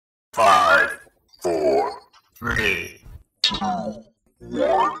5, 4, 3, 2,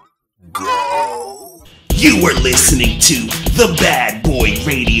 1, go. You are listening to The Bad Boy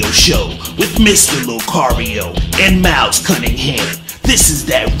Radio Show with Mr. Locario and Miles Cunningham. This is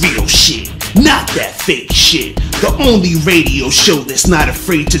that real shit, not that fake shit. The only radio show that's not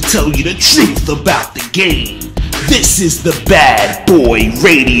afraid to tell you the truth about the game. This is The Bad Boy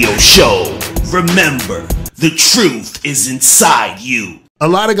Radio Show. Remember, the truth is inside you. A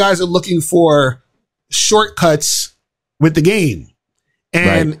lot of guys are looking for shortcuts with the game.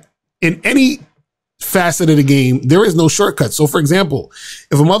 And in any facet of the game, there is no shortcuts. So for example,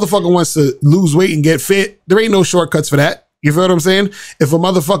 if a motherfucker wants to lose weight and get fit, there ain't no shortcuts for that. You feel what I'm saying? If a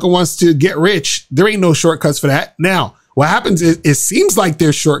motherfucker wants to get rich, there ain't no shortcuts for that. Now, what happens is it seems like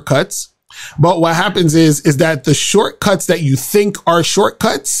there's shortcuts, but what happens is that the shortcuts that you think are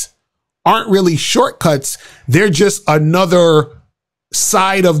shortcuts aren't really shortcuts. They're just another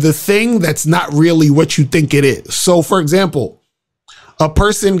side of the thing that's not really what you think it is. So for example, a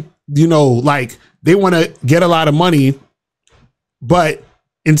person, you know, like they want to get a lot of money, but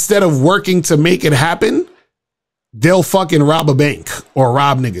instead of working to make it happen, they'll fucking rob a bank or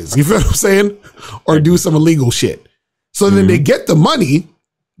rob niggas. You feel what I'm saying? Or do some illegal shit. So then they get the money,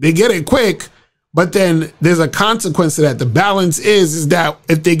 they get it quick, but then there's a consequence to that. The balance is that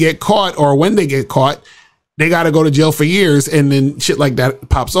if they get caught or when they get caught, they got to go to jail for years and then shit like that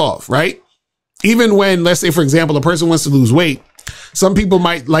pops off, right? Even when, let's say, for example, a person wants to lose weight, some people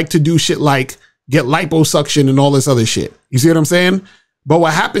might like to do shit like get liposuction and all this other shit. You see what I'm saying? But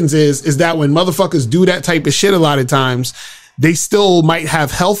what happens is that when motherfuckers do that type of shit, a lot of times they still might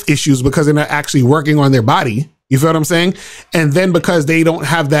have health issues because they're not actually working on their body. You feel what I'm saying? And then because they don't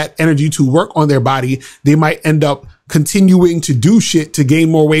have that energy to work on their body, they might end up continuing to do shit to gain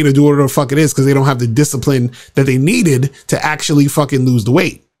more weight or do whatever the fuck it is because they don't have the discipline that they needed to actually fucking lose the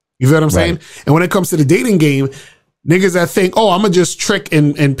weight. You feel what I'm saying? And when it comes to the dating game, niggas that think, oh, I'm gonna just trick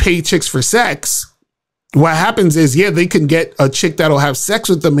and pay chicks for sex. What happens is, yeah, they can get a chick that'll have sex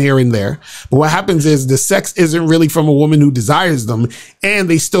with them here and there. But what happens is the sex isn't really from a woman who desires them. And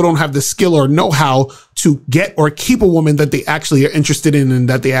they still don't have the skill or know-how to get or keep a woman that they actually are interested in and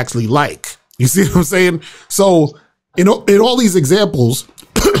that they actually like. You see what I'm saying? So in all these examples,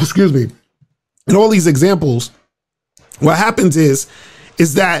 excuse me, in all these examples, what happens is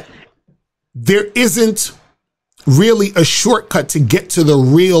that there isn't really a shortcut to get to the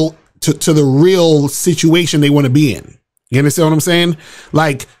real to the real situation they want to be in. You understand what I'm saying?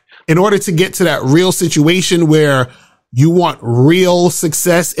 Like, in order to get to that real situation where you want real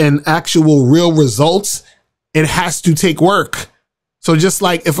success and actual real results, it has to take work. So just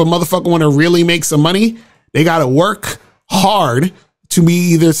like if a motherfucker want to really make some money, they got to work hard to be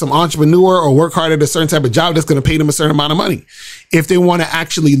either some entrepreneur or work hard at a certain type of job that's going to pay them a certain amount of money. If they want to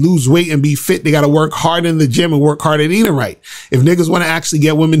actually lose weight and be fit, they got to work hard in the gym and work hard at eating right. If niggas want to actually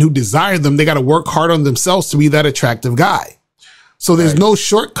get women who desire them, they got to work hard on themselves to be that attractive guy. So there's no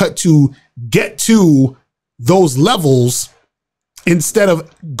shortcut to get to those levels instead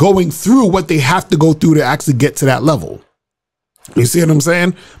of going through what they have to go through to actually get to that level. You see what I'm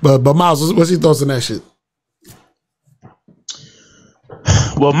saying? But Miles, what's your thoughts on that shit?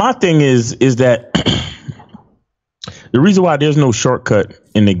 Well, my thing is that the reason why there's no shortcut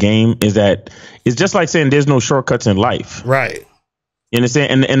in the game is that it's just like saying there's no shortcuts in life. Right. You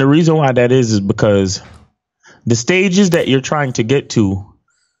understand? And the reason why that is because the stages that you're trying to get to,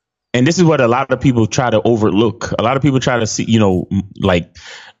 and this is what a lot of people try to overlook. A lot of people try to see, like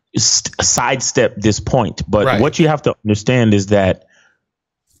sidestep this point. But what you have to understand is that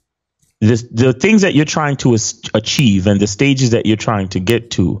the things that you're trying to achieve and the stages that you're trying to get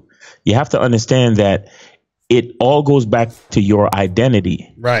to, you have to understand that it all goes back to your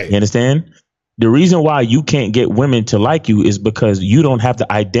identity. Right. You understand? The reason why you can't get women to like you is because you don't have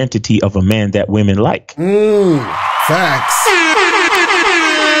the identity of a man that women like. Facts.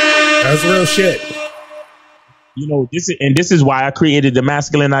 That's real shit. This is why I created the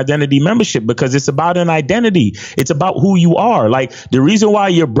Masculine Identity Membership, because it's about an identity. It's about who you are. Like, the reason why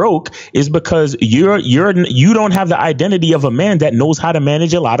you're broke is because you don't have the identity of a man that knows how to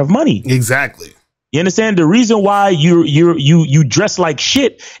manage a lot of money. Exactly. You understand? The reason why you dress like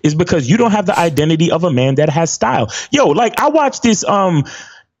shit is because you don't have the identity of a man that has style. Yo, like, I watched this. I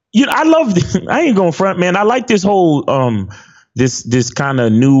love. I ain't going front, man. I like this whole this kind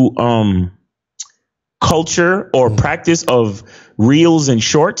of new culture or practice of reels and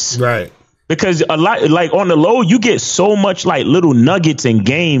shorts, right? Because a lot, like on the low, you get so much like little nuggets and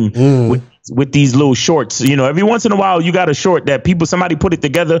game with with these little shorts. You know, every once in a while you got a short that somebody put it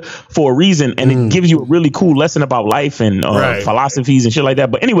together for a reason, and it gives you a really cool lesson about life and philosophies and shit like that.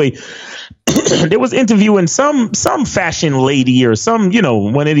 But anyway, there was interviewing some fashion lady or some, you know,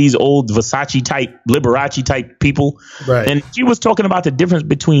 one of these old Versace type, Liberace type people. Right. And she was talking about the difference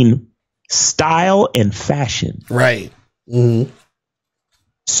between style and fashion. Right. Mm-hmm.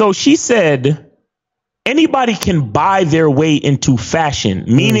 So she said, anybody can buy their way into fashion,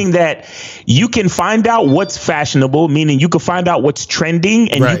 meaning that you can find out what's fashionable, meaning you can find out what's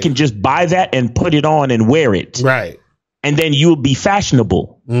trending, and you can just buy that and put it on and wear it. Right. And then you'll be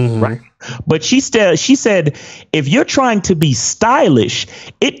fashionable. Right. But she said, if you're trying to be stylish,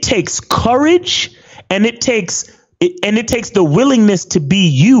 it takes courage, and it takes the willingness to be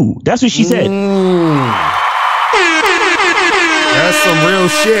you. That's what she said. That's some real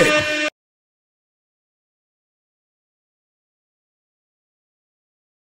shit.